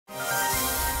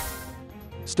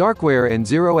Starkware and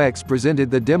 0x presented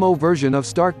the demo version of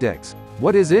StarkDex.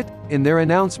 What is it? In their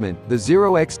announcement, the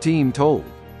 0x team told,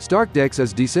 StarkDex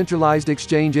is decentralized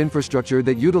exchange infrastructure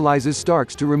that utilizes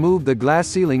Starks to remove the glass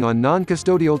ceiling on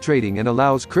non-custodial trading and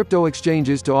allows crypto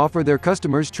exchanges to offer their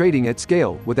customers trading at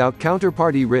scale, without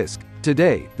counterparty risk.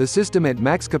 Today, the system at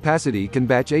max capacity can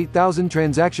batch 8,000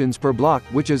 transactions per block,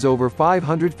 which is over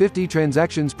 550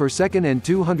 transactions per second and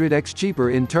 200x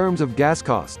cheaper in terms of gas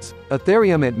costs.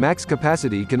 Ethereum at max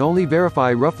capacity can only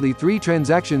verify roughly 3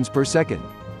 transactions per second.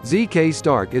 ZK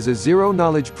Stark is a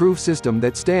zero-knowledge proof system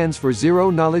that stands for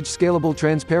Zero-Knowledge Scalable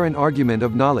Transparent Argument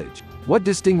of Knowledge. What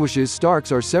distinguishes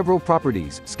Starks are several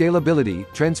properties: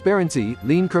 scalability, transparency,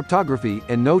 lean cryptography,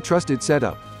 and no trusted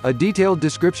setup. A detailed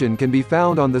description can be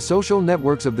found on the social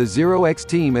networks of the 0x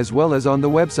team as well as on the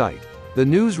website. The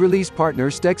news release partner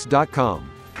stex.com.